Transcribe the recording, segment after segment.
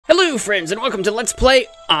Hello friends and welcome to Let's Play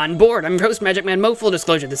On Board. I'm your host MagicManMo. Full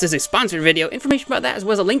disclosure, this is a sponsored video. Information about that as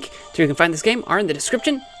well as a link to where you can find this game are in the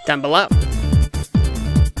description down below.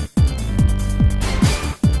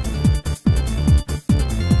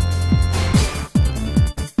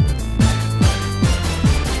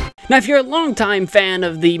 Now, if you're a longtime fan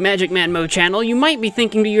of the MagicManMo channel, you might be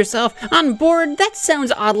thinking to yourself, On Board, that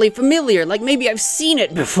sounds oddly familiar, like maybe I've seen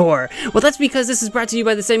it before. Well, that's because this is brought to you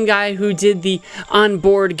by the same guy who did the On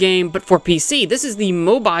Board game, but for PC. This is the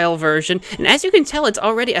mobile version, and as you can tell, it's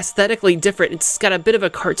already aesthetically different. It's got a bit of a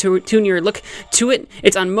cartoonier look to it.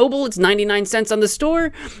 It's on mobile, it's 99 cents on the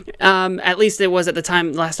store. At least it was at the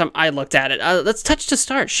time, last time I looked at it. Let's touch to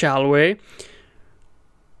start, shall we?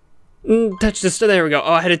 Touch the start. There we go.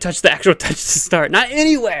 Oh, I had to touch the actual touch to start. Not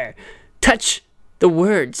anywhere. Touch the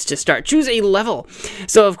words to start. Choose a level.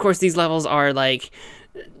 So, of course, these levels are like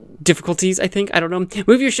difficulties, I think. I don't know.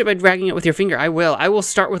 Move your ship by dragging it with your finger. I will. I will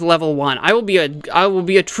start with level 1. I will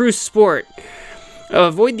be a true sport.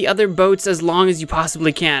 Avoid the other boats as long as you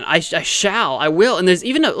possibly can. I shall. I will. And there's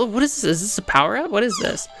even a... Oh, what is this? Is this a power-up? What is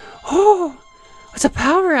this? Oh, it's a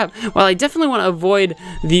power-up. Well, I definitely want to avoid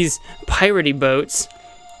these piratey boats.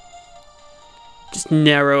 Just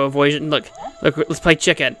narrow avoidance. Look, let's play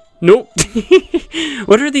chicken. Nope.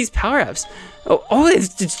 What are these power-ups? Oh,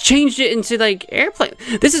 it's changed it into, like, airplane.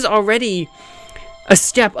 This is already a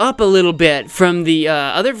step up a little bit from the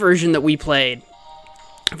other version that we played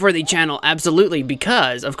for the channel. Absolutely,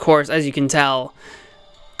 because, of course, as you can tell,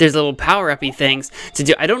 there's little power-uppy things to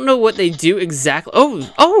do. I don't know what they do exactly.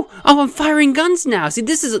 Oh, I'm firing guns now. See,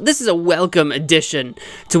 this is a welcome addition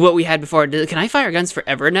to what we had before. Can I fire guns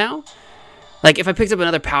forever now? Like, if I picked up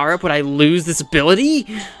another power-up, would I lose this ability?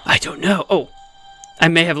 I don't know. Oh, I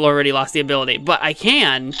may have already lost the ability, but I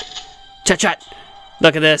can. Chut.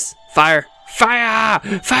 Look at this. Fire. Fire!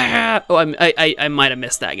 Fire! Oh, I might have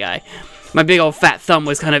missed that guy. My big old fat thumb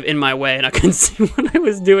was kind of in my way, and I couldn't see what I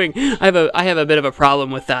was doing. I have a bit of a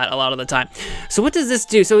problem with that a lot of the time. So what does this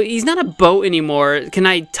do? So he's not a boat anymore. Can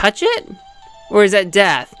I touch it? Or is that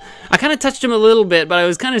death? I kind of touched him a little bit, but I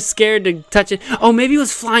was kind of scared to touch it. Oh, maybe he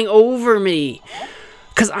was flying over me.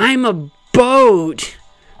 Because I'm a boat.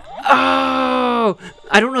 Oh,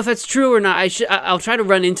 I don't know if that's true or not. I'll try to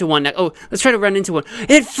run into one. Oh, let's try to run into one.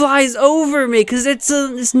 It flies over me because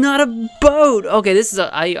it's not a boat. Okay, this is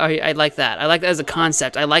I like that. I like that as a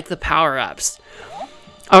concept. I like the power-ups.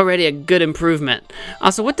 Already a good improvement.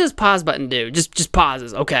 Also, what does pause button do? Just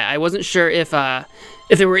pauses. Okay, I wasn't sure if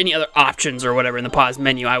there were any other options or whatever in the pause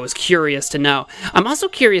menu. I was curious to know. I'm also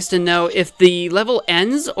curious to know if the level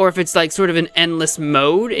ends or if it's like sort of an endless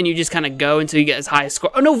mode and you just kind of go until you get as high a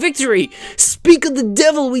score. Oh no, victory! Speak of the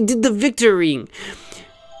devil, we did the victory!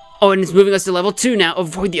 Oh, and it's moving us to level 2 now.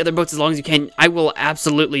 Avoid the other boats as long as you can. I will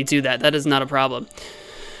absolutely do that. That is not a problem.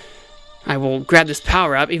 I will grab this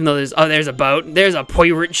power up, even though there's a boat. There's a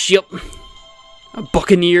pirate ship. A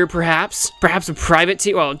buccaneer, perhaps? Perhaps a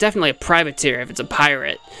privateer? Well, definitely a privateer if it's a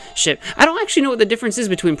pirate ship. I don't actually know what the difference is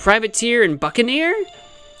between privateer and buccaneer.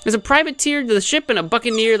 There's a privateer to the ship and a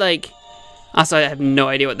buccaneer, like... Also, I have no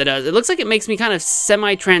idea what that does. It looks like it makes me kind of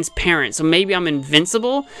semi-transparent, so maybe I'm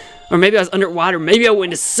invincible? Or maybe I was underwater. Maybe I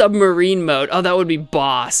went into submarine mode. Oh, that would be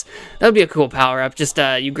boss. That would be a cool power-up. Just,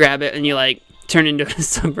 you grab it and you, like, turn into a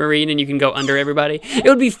submarine and you can go under everybody. It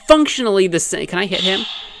would be functionally the same. Can I hit him?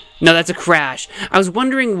 No, that's a crash. I was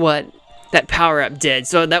wondering what that power-up did.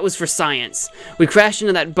 So that was for science. We crashed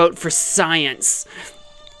into that boat for science.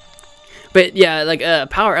 But yeah, like a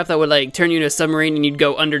power-up that would like turn you into a submarine and you'd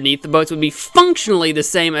go underneath the boats would be functionally the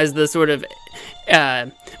same as the sort of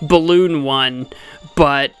balloon one.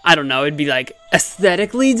 But I don't know, it'd be like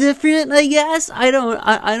aesthetically different, I guess. I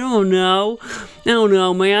don't know. I don't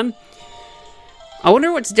know, man. I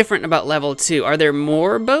wonder what's different about level 2. Are there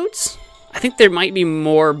more boats? I think there might be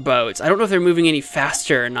more boats. I don't know if they're moving any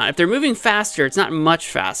faster or not. If they're moving faster, it's not much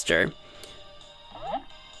faster.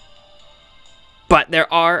 But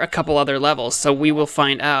there are a couple other levels, so we will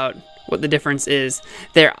find out what the difference is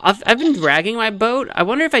there. I've been dragging my boat. I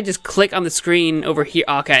wonder if I just click on the screen over here.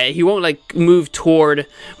 Okay, he won't like move toward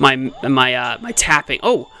my tapping.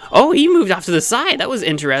 Oh, he moved off to the side. That was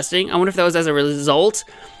interesting. I wonder if that was as a result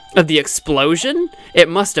of the explosion? It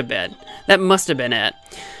must have been. That must have been it.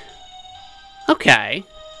 Okay.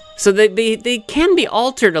 So they can be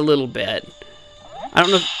altered a little bit. I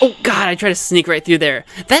don't know if, oh god, I tried to sneak right through there.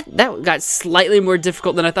 That got slightly more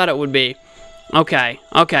difficult than I thought it would be. Okay.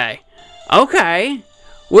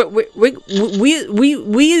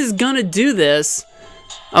 We is gonna do this.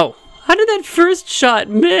 Oh, how did that first shot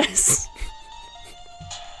miss?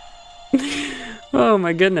 Oh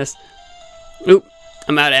my goodness. Oop.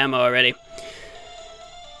 I'm out of ammo already.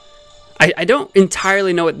 I don't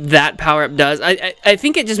entirely know what that power-up does. I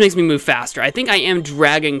think it just makes me move faster. I think I am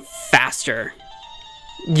dragging faster.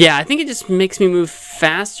 Yeah, I think it just makes me move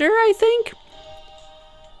faster, I think.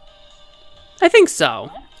 I think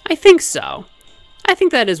so. I think so. I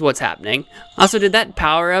think that is what's happening. Also, did that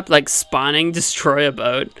power-up, like, spawning destroy a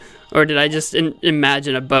boat? Or did I just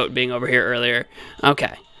imagine a boat being over here earlier?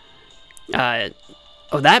 Okay.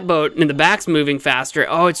 Oh, that boat in the back's moving faster.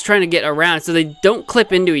 Oh, it's trying to get around, so they don't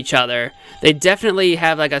clip into each other. They definitely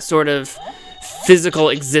have like a sort of physical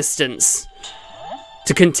existence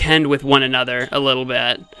to contend with one another a little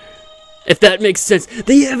bit. If that makes sense.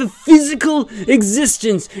 They have a physical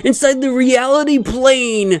existence inside the reality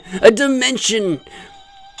plane, a dimension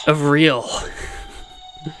of real.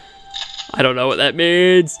 I don't know what that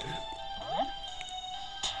means.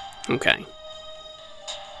 Okay.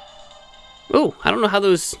 Ooh, I don't know how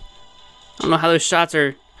those shots are,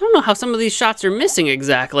 I don't know how some of these shots are missing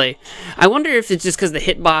exactly. I wonder if it's just because the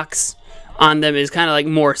hitbox on them is kind of like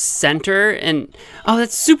more center, and oh,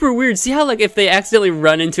 that's super weird. See how like if they accidentally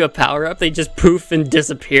run into a power-up, they just poof and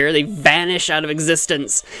disappear, they vanish out of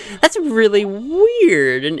existence. That's really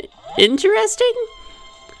weird and interesting.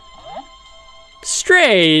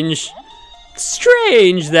 Strange.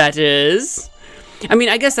 Strange, that is. I mean,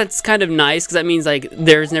 I guess that's kind of nice, because that means, like,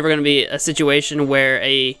 there's never going to be a situation where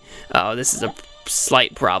a... Oh, this is a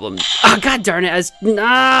slight problem. Oh, god darn it.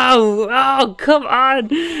 No! Oh, come on!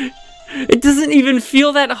 It doesn't even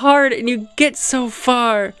feel that hard, and you get so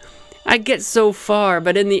far. I get so far,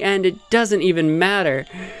 but in the end, it doesn't even matter.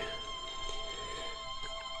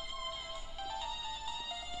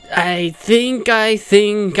 I think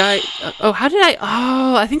oh, how did I...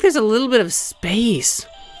 Oh, I think there's a little bit of space.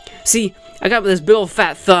 See... I got this big old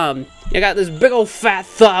fat thumb. And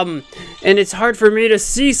it's hard for me to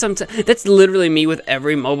see sometimes. That's literally me with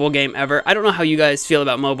every mobile game ever. I don't know how you guys feel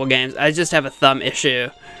about mobile games. I just have a thumb issue.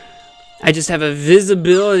 I just have a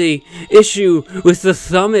visibility issue with the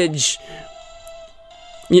thumbage.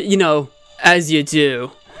 You know, as you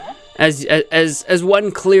do. As one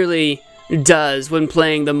clearly does when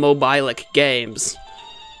playing the mobilic games.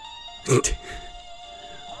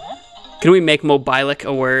 Can we make mobilic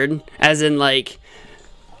a word? As in, like,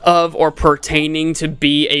 of or pertaining to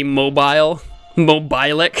be a mobile?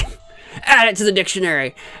 Mobilic? Add it to the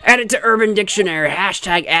dictionary. Add it to Urban Dictionary.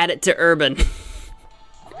 Hashtag add it to Urban.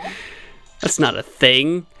 That's not a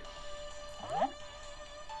thing.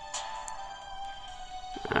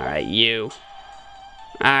 Alright, you.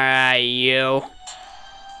 Alright, you.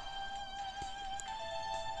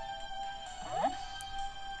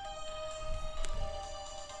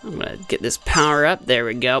 I'm gonna get this power up. There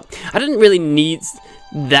we go. I didn't really need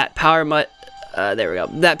that power much. There we go.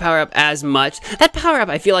 That power up as much. That power up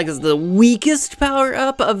I feel like is the weakest power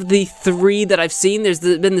up of the three that I've seen. There's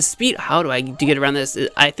been the speed. How do I get around this?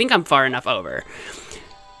 I think I'm far enough over.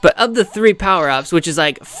 But of the three power-ups, which is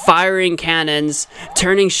like firing cannons,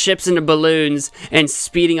 turning ships into balloons, and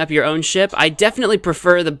speeding up your own ship, I definitely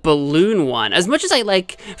prefer the balloon one. As much as I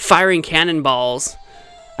like firing cannonballs.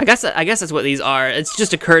 I guess that's what these are. It's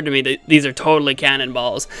just occurred to me that these are totally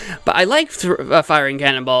cannonballs. But I like firing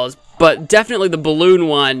cannonballs, but definitely the balloon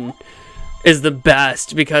one is the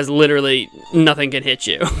best because literally nothing can hit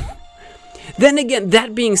you. Then again,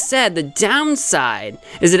 that being said, the downside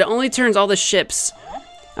is that it only turns all the ships...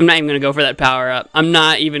 I'm not even going to go for that power up. I'm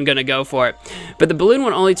not even going to go for it. But the balloon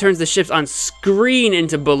one only turns the ships on screen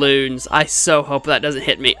into balloons. I so hope that doesn't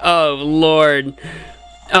hit me. Oh, Lord.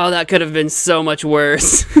 Oh, that could have been so much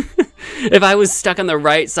worse. If I was stuck on the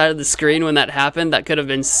right side of the screen when that happened, that could have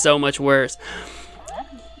been so much worse.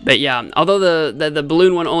 But yeah, although the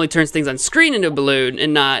balloon one only turns things on screen into a balloon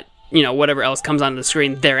and not, you know, whatever else comes onto the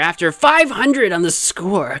screen thereafter. 500 on the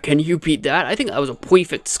score. Can you beat that? I think that was a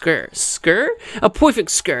perfect score. A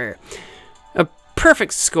perfect score. A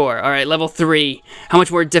perfect score. All right, level 3. How much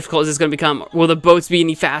more difficult is this going to become? Will the boats be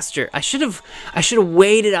any faster? I should have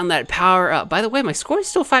waited on that power up. By the way, my score is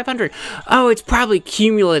still 500. Oh, it's probably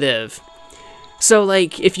cumulative. So,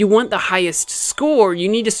 like, if you want the highest score, you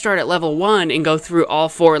need to start at level 1 and go through all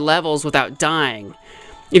 4 levels without dying.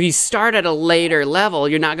 If you start at a later level,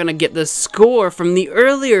 you're not going to get the score from the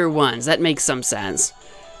earlier ones. That makes some sense.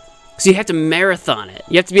 So you have to marathon it.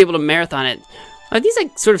 You have to be able to marathon it. Are these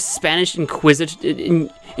like sort of Spanish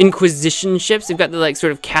Inquisition ships? They've got the like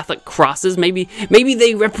sort of Catholic crosses. Maybe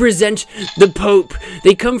they represent the Pope.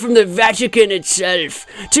 They come from the Vatican itself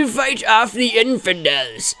to fight off the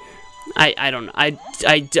infidels. I don't know.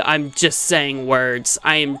 I'm just saying words.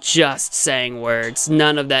 I am just saying words.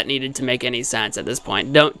 None of that needed to make any sense at this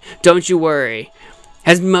point. Don't you worry.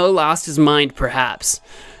 Has Mo lost his mind, perhaps?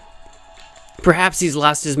 Perhaps he's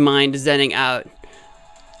lost his mind zenning out,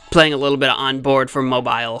 playing a little bit of On Board for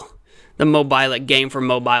mobile. The Mobilic game for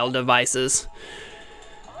mobile devices.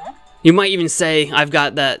 You might even say I've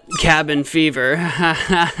got that cabin fever.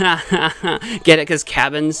 Get it? Because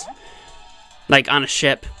cabins? Like on a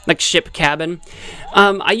ship. Like ship cabin.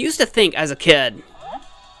 I used to think as a kid,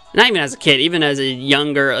 not even as a kid, even as a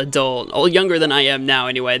younger adult, younger than I am now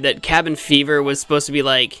anyway, that cabin fever was supposed to be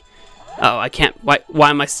like, oh, I can't, why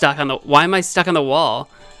am I stuck on the wall?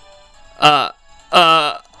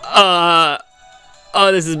 Oh,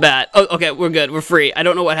 this is bad. Oh, okay, we're good. We're free. I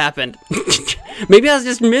don't know what happened. Maybe I was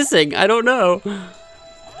just missing. I don't know.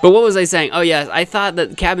 But what was I saying? Oh, yes. I thought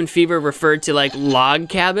that cabin fever referred to, like, log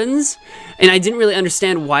cabins. And I didn't really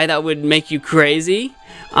understand why that would make you crazy.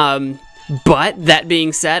 But, that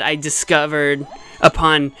being said, I discovered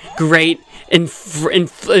upon great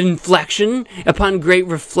inflection, upon great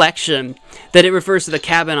reflection, that it refers to the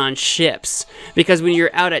cabin on ships. Because when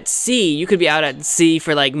you're out at sea, you could be out at sea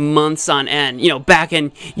for like months on end. You know, back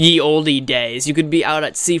in ye olde days, you could be out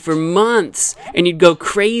at sea for months and you'd go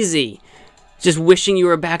crazy, just wishing you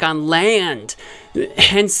were back on land.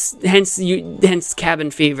 Hence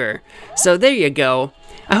cabin fever. So there you go.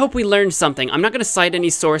 I hope we learned something. I'm not going to cite any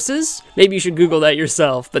sources. Maybe you should Google that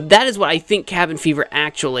yourself. But that is what I think cabin fever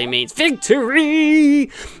actually means. Victory!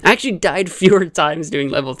 I actually died fewer times doing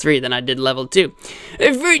level 3 than I did level 2.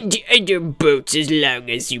 Avoid the other boats as long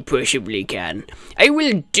as you possibly can. I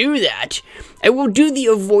will do that. I will do the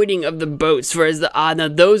avoiding of the boats for as the... Ah, now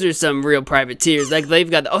those are some real privateers. Like they've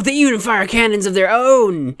got... Oh, they even fire cannons of their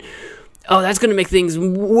own! Oh, that's going to make things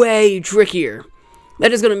way trickier.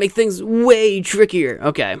 That is going to make things way trickier.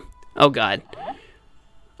 Okay. Oh, God.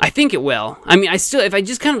 I think it will. I mean, if I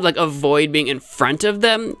just kind of, like, avoid being in front of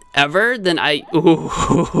them ever, then then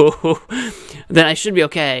I should be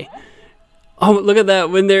okay. Oh, look at that.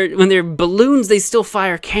 When they're balloons, they still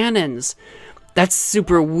fire cannons. That's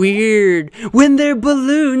super weird. When they're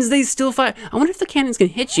balloons, they still fire... I wonder if the cannons can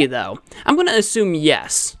hit you, though. I'm going to assume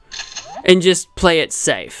yes. And just play it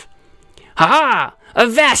safe. Ha-ha!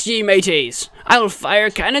 Avast ye, mateys! I'll fire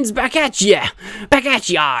cannons back at ye! Back at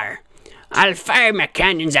yar! I'll fire my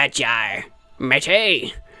cannons at yar,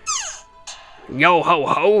 matey!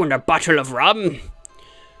 Yo-ho-ho, and a bottle of rum!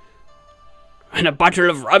 And a bottle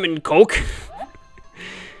of rum and coke!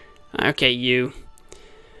 Okay, you.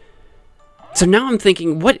 So now I'm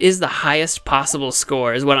thinking, what is the highest possible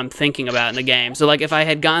score is what I'm thinking about in the game. So, like, if I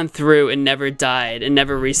had gone through and never died and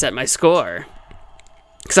never reset my score...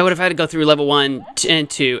 Because I would have had to go through level 1, and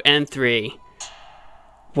 2, and 3.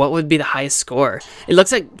 What would be the highest score? It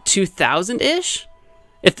looks like 2,000-ish?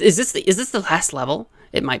 Is this the last level?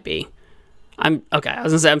 It might be. Okay, I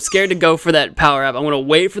was gonna say, I'm scared to go for that power-up. I'm gonna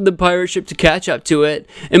wait for the pirate ship to catch up to it,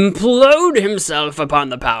 implode himself upon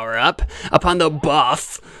the power-up, upon the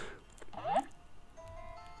buff.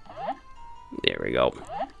 There we go.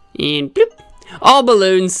 And bloop. All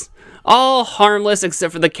balloons. All harmless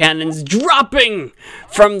except for the cannons dropping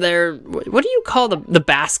from their... What do you call the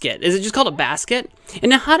basket? Is it just called a basket?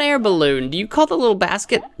 In a hot air balloon, do you call the little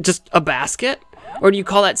basket just a basket? Or do you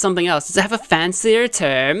call that something else? Does it have a fancier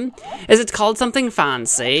term? Is it called something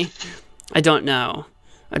fancy? I don't know.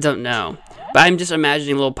 I don't know. But I'm just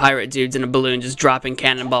imagining little pirate dudes in a balloon just dropping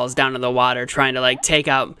cannonballs down to the water, trying to, like, take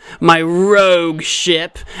out my rogue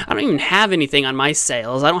ship. I don't even have anything on my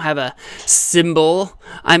sails. I don't have a symbol.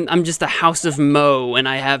 I'm just the House of Mo, and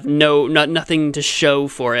I have nothing to show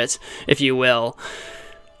for it, if you will.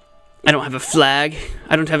 I don't have a flag.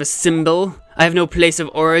 I don't have a symbol. I have no place of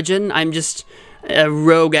origin. I'm just a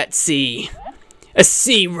rogue at sea. A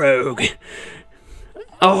sea rogue.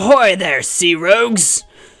 Ahoy there, sea rogues!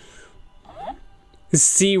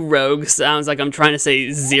 Sea rogue sounds like I'm trying to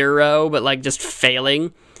say zero, but like just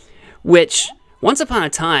failing. Which, once upon a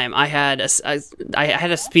time, I had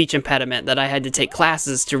a speech impediment that I had to take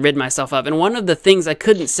classes to rid myself of. And one of the things I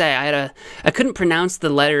couldn't say, I couldn't pronounce the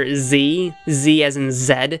letter Z as in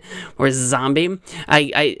Zed, or zombie.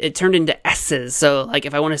 It turned into S's. So like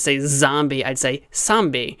if I want to say zombie, I'd say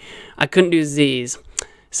zombie. I couldn't do Z's.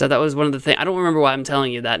 So that was one of the things. I don't remember why I'm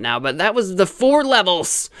telling you that now, but that was the 4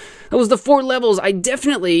 levels. That was the 4 levels. I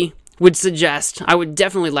definitely would suggest, I would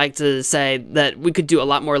definitely like to say that we could do a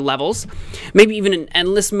lot more levels. Maybe even an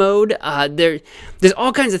endless mode. There's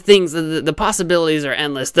all kinds of things. The possibilities are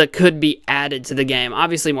endless that could be added to the game.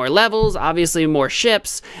 Obviously more levels, obviously more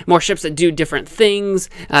ships that do different things,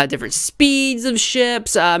 different speeds of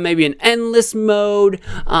ships, maybe an endless mode,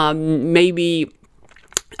 maybe...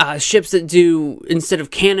 ships that do, instead of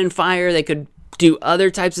cannon fire, they could do other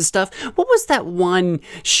types of stuff. What was that one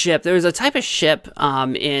ship? There was a type of ship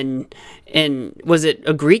was it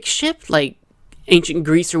a Greek ship? Like ancient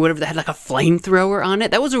Greece or whatever that had like a flamethrower on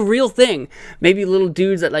it. That was a real thing. Maybe little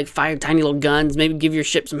dudes that like fire tiny little guns, maybe give your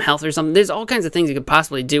ship some health or something. There's all kinds of things you could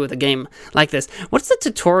possibly do with a game like this. What's the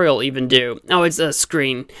tutorial even do? Oh, it's a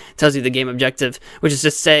screen. It tells you the game objective, which is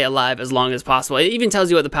to stay alive as long as possible. It even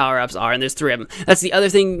tells you what the power-ups are, and there's 3 of them. That's the other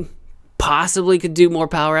thing. Possibly could do more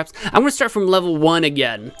power-ups. I'm gonna start from level 1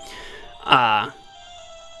 again.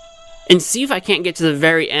 And see if I can't get to the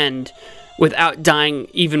very end without dying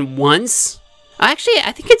even once. Actually,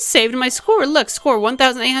 I think it saved my score. Look, score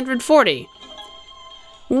 1,840.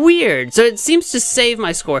 Weird. So it seems to save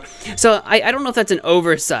my score. So I don't know if that's an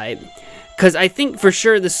oversight, because I think for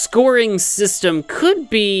sure the scoring system could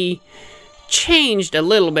be changed a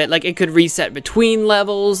little bit. Like, it could reset between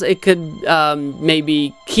levels. It could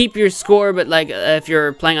maybe keep your score, but like if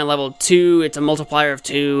you're playing on level 2, it's a multiplier of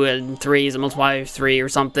 2, and 3 is a multiplier of 3 or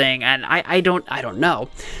something. And I don't know.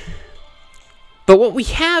 But what we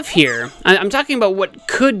have here, I'm talking about what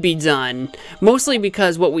could be done, mostly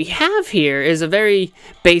because what we have here is a very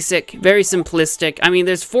basic, very simplistic. I mean,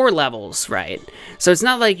 there's 4 levels, right? So it's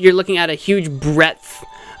not like you're looking at a huge breadth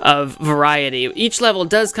of variety. Each level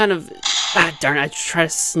does kind of, darn it, I try to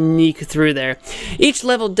sneak through there. Each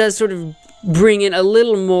level does sort of bring in a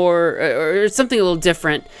little more, or something a little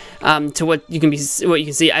different to what you can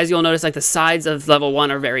see. As you'll notice, like the sides of level 1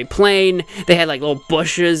 are very plain. They had like little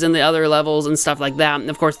bushes in the other levels and stuff like that. And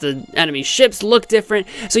of course, the enemy ships look different.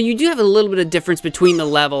 So you do have a little bit of difference between the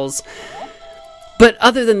levels. But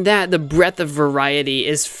other than that, the breadth of variety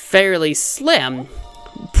is fairly slim.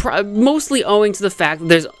 Mostly owing to the fact that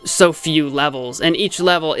there's so few levels, and each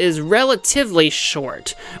level is relatively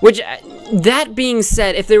short. Which, that being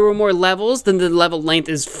said, if there were more levels, then the level length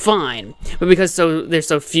is fine. But because there's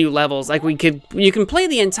so few levels, like you can play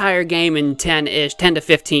the entire game in 10 to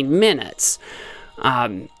 15 minutes.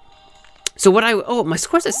 So what my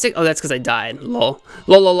score's at 6. Oh, that's because I died. Lol.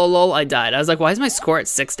 Lol, I died. I was like, why is my score at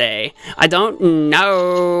 6-day? I don't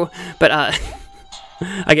know. But,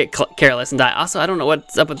 I get careless and die. Also, I don't know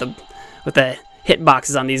what's up with the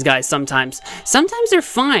hitboxes on these guys sometimes. Sometimes they're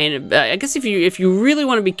fine. I guess if you really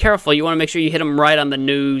want to be careful, you want to make sure you hit them right on the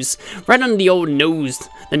nose. Right on the old nose.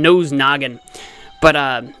 The nose noggin. But,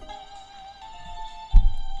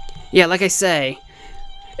 yeah, like I say,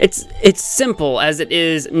 it's simple as it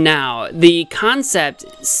is now. The concept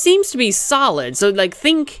seems to be solid. So, like,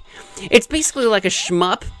 it's basically like a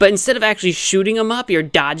shmup, but instead of actually shooting them up, you're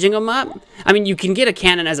dodging them up. I mean, you can get a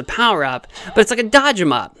cannon as a power-up, but it's like a dodge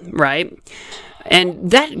 'em up, right? And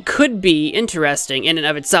that could be interesting in and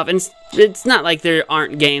of itself. And it's not like there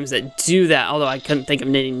aren't games that do that, although I couldn't think of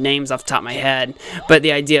any names off the top of my head. But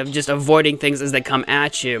the idea of just avoiding things as they come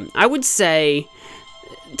at you. I would say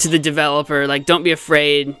to the developer, like, don't be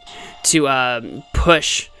afraid to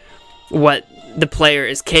push what the player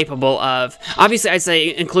is capable of. Obviously, I'd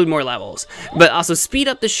say include more levels, but also speed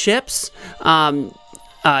up the ships.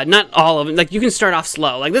 Not all of them. Like, you can start off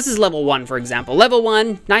slow. Like, this is level 1, for example. Level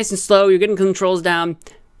 1, nice and slow. You're getting controls down.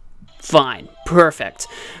 Fine. Perfect.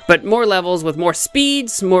 But more levels with more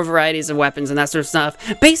speeds, more varieties of weapons, and that sort of stuff.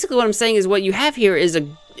 Basically, what I'm saying is what you have here is a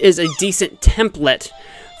decent template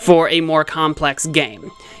for a more complex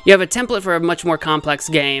game. You have a template for a much more complex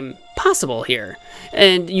game possible here.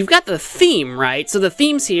 And you've got the theme, right? So the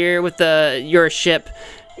theme's here with you're a ship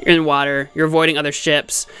in water, you're avoiding other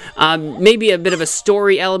ships. Maybe a bit of a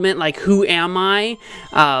story element, like who am I?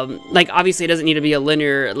 Like, obviously it doesn't need to be a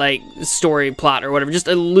linear, like, story plot or whatever, just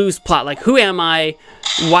a loose plot, like who am I?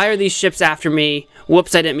 Why are these ships after me?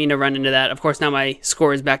 Whoops, I didn't mean to run into that. Of course, now my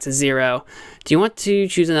score is back to 0. Do you want to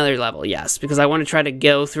choose another level? Yes, because I want to try to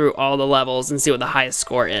go through all the levels and see what the highest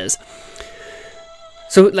score is.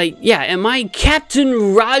 So, like, yeah, am I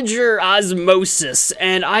Captain Roger Osmosis,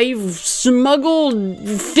 and I've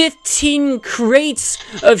smuggled 15 crates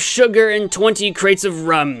of sugar and 20 crates of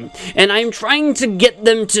rum, and I'm trying to get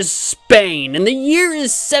them to Spain, and the year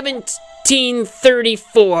is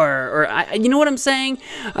 1734, or, you know what I'm saying?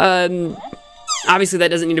 Obviously, that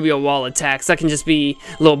doesn't need to be a wall of text. That can just be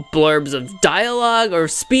little blurbs of dialogue or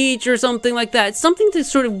speech or something like that. It's something to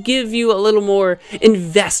sort of give you a little more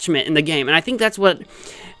investment in the game. And I think that's what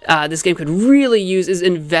this game could really use, is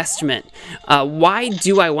investment. Why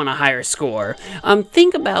do I want a higher score?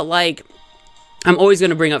 Think about, like, I'm always going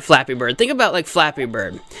to bring up Flappy Bird. Think about, like, Flappy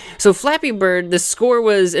Bird. So Flappy Bird, the score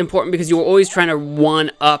was important because you were always trying to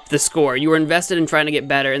one-up the score. You were invested in trying to get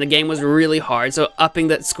better, and the game was really hard, so upping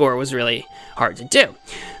that score was really hard to do.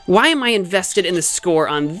 Why am I invested in the score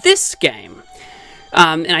on this game?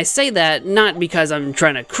 And I say that not because I'm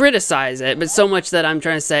trying to criticize it, but so much that I'm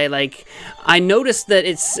trying to say, like, I noticed that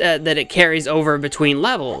it's that it carries over between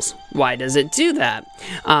levels. Why does it do that?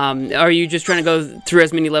 Are you just trying to go through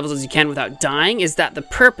as many levels as you can without dying? Is that the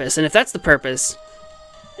purpose? And if that's the purpose,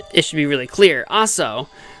 it should be really clear. Also,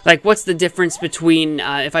 like, what's the difference between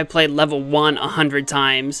if I played level 1 100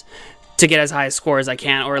 times to get as high a score as I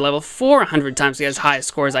can, or level 4 100 times to get as high a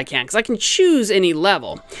score as I can? Because I can choose any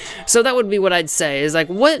level. So that would be what I'd say, is like,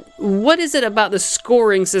 what is it about the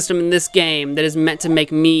scoring system in this game that is meant to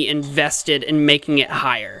make me invested in making it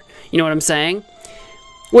higher? You know what I'm saying?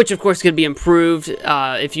 Which, of course, could be improved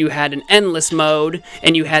if you had an endless mode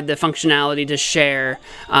and you had the functionality to share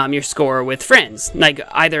your score with friends. Like,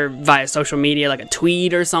 either via social media, like a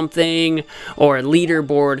tweet or something, or a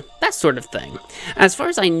leaderboard, that sort of thing. As far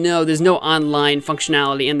as I know, there's no online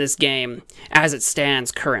functionality in this game as it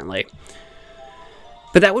stands currently.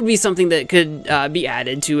 But that would be something that could be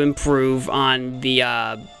added to improve on the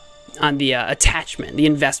attachment, the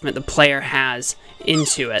investment the player has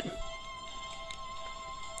into it.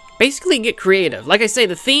 Basically, get creative. Like I say,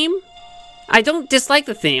 the theme, I don't dislike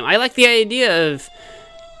the theme. I like the idea of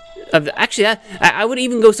actually, I would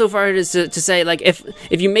even go so far as to say, like,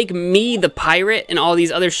 if you make me the pirate and all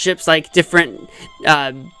these other ships, like, different,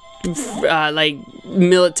 like,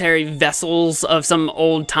 military vessels of some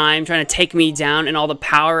old time trying to take me down, and all the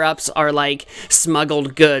power-ups are, like,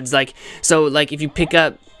 smuggled goods. Like, so, like, if you pick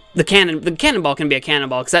up the cannonball can be a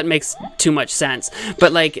cannonball, because that makes too much sense.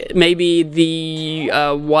 But, like, maybe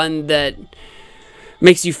the one that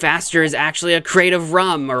makes you faster is actually a crate of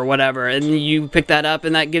rum or whatever, and you pick that up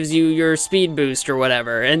and that gives you your speed boost or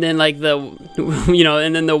whatever. And then, like, you know,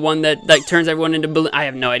 and then the one that, like, turns everyone into balloons. I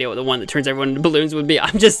have no idea what the one that turns everyone into balloons would be.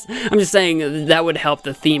 I'm just saying that would help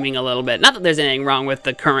the theming a little bit. Not that there's anything wrong with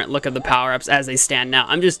the current look of the power-ups as they stand now.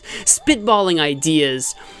 I'm just spitballing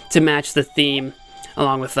ideas to match the theme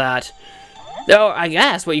along with that. Though, I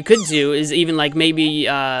guess what you could do is even, like, maybe,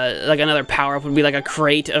 like, another power-up would be, like, a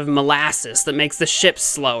crate of molasses that makes the ships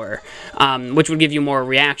slower, which would give you more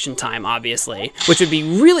reaction time, obviously, which would be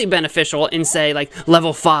really beneficial in, say, like,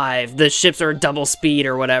 level 5, the ships are double speed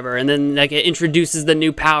or whatever, and then, like, it introduces the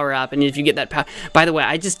new power-up, and if you get that power... By the way,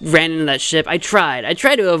 I just ran into that ship. I tried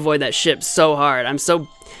to avoid that ship so hard. I'm so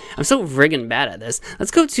friggin' bad at this.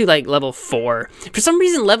 Let's go to, like, level 4. For some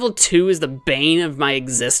reason, level 2 is the bane of my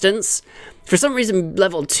existence. For some reason,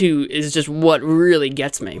 level 2 is just what really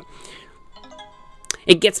gets me.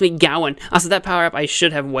 It gets me going. Also, that power-up, I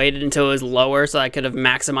should have waited until it was lower so I could have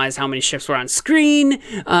maximized how many ships were on screen.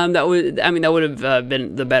 That would have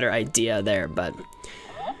been the better idea there, but...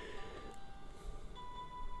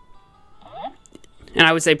 And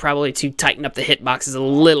I would say probably to tighten up the hitboxes a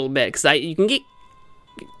little bit, because you can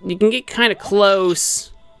get kind of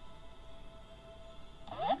close.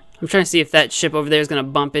 I'm trying to see if that ship over there is going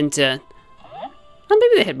to bump into... Well,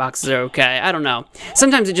 maybe the hitboxes are okay. I don't know.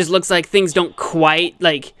 Sometimes it just looks like things don't quite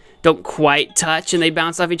touch and they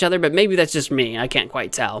bounce off each other, but maybe that's just me. I can't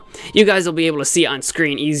quite tell. You guys will be able to see it on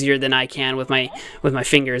screen easier than I can with my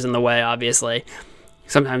fingers in the way, obviously.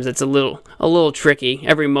 Sometimes it's a little tricky.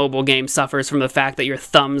 Every mobile game suffers from the fact that your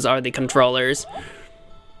thumbs are the controllers.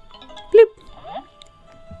 Bloop.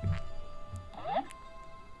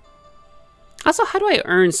 Also, how do I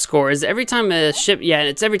earn scores? Every time a ship... Yeah,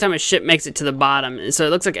 it's every time a ship makes it to the bottom. So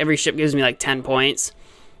it looks like every ship gives me, like, 10 points.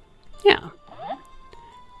 Yeah.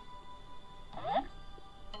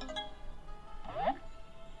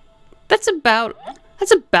 That's about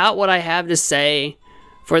what I have to say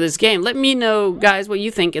for this game. Let me know, guys, what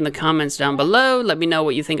you think in the comments down below. Let me know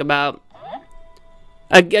what you think about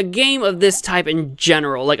a game of this type in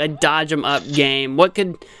general, like a dodge 'em up game. What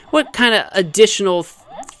kind of additional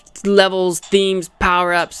levels, themes,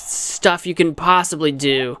 power-ups, stuff you can possibly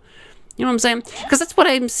do. You know what I'm saying? Because that's what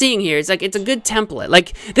I'm seeing here. It's like, it's a good template.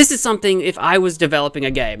 Like, this is something, if I was developing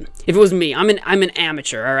a game, if it was me, I'm an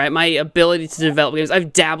amateur, all right? My ability to develop games,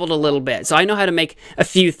 I've dabbled a little bit, so I know how to make a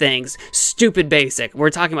few things stupid basic.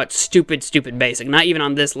 We're talking about stupid basic, not even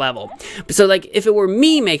on this level. So, like, if it were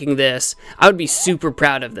me making this, I would be super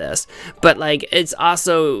proud of this. But, like, it's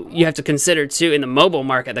also, you have to consider, too, in the mobile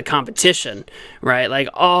market, the competition, right? Like,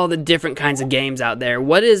 all the different kinds of games out there.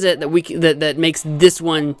 What is it that that makes this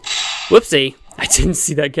one... Whoopsie, I didn't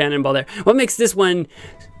see that cannonball there. What makes this one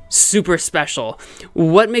super special?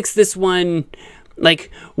 What makes this one,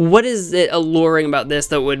 like, what is it alluring about this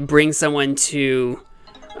that would bring someone to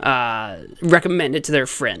recommend it to their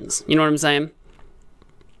friends? You know what I'm saying?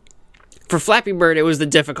 For Flappy Bird, it was the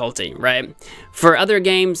difficulty, right? For other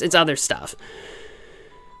games, it's other stuff.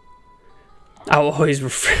 I'll always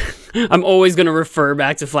I'm always gonna refer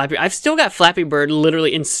back to Flappy. I've still got Flappy Bird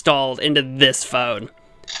literally installed into this phone.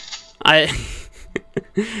 I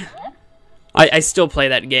still play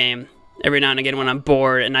that game every now and again when I'm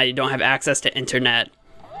bored and I don't have access to internet.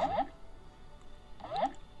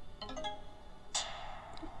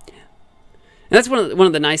 And that's one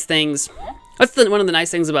of the nice things. That's one of the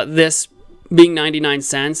nice things about this being 99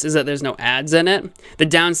 cents is that there's no ads in it. The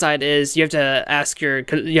downside is you have to ask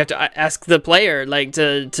the player like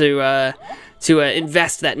to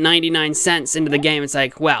invest that 99 cents into the game. It's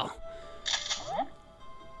like, well,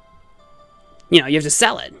 you know, you have to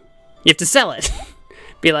sell it. You have to sell it.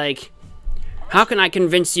 Be like, how can I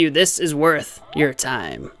convince you this is worth your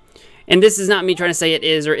time? And this is not me trying to say it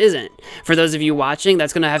is or isn't. For those of you watching,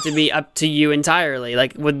 that's going to have to be up to you entirely.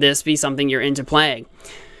 Like, would this be something you're into playing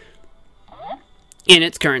in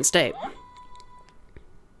its current state?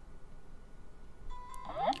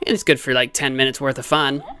 And it's good for like 10 minutes worth of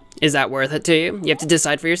fun. Is that worth it to you? You have to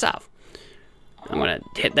decide for yourself. I'm going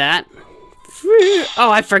to hit that.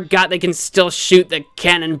 Oh, I forgot they can still shoot the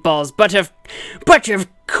cannonballs, but of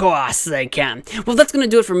course they can. Well, that's gonna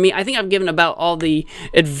do it for me. I think I've given about all the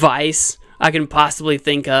advice I can possibly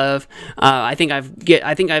think of. I think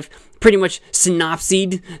I've pretty much synapsed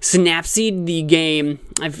the game.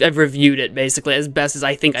 I've reviewed it basically as best as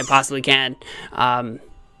I think I possibly can.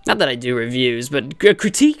 Not that I do reviews, but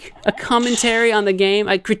a commentary on the game.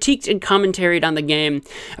 I critiqued and commentaried on the game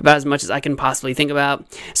about as much as I can possibly think about.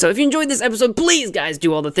 So if you enjoyed this episode, please, guys,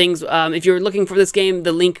 do all the things. If you're looking for this game,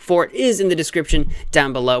 the link for it is in the description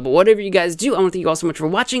down below. But whatever you guys do, I want to thank you all so much for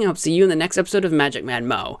watching. I hope to see you in the next episode of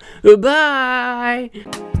MagicManMo.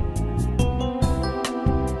 Bye!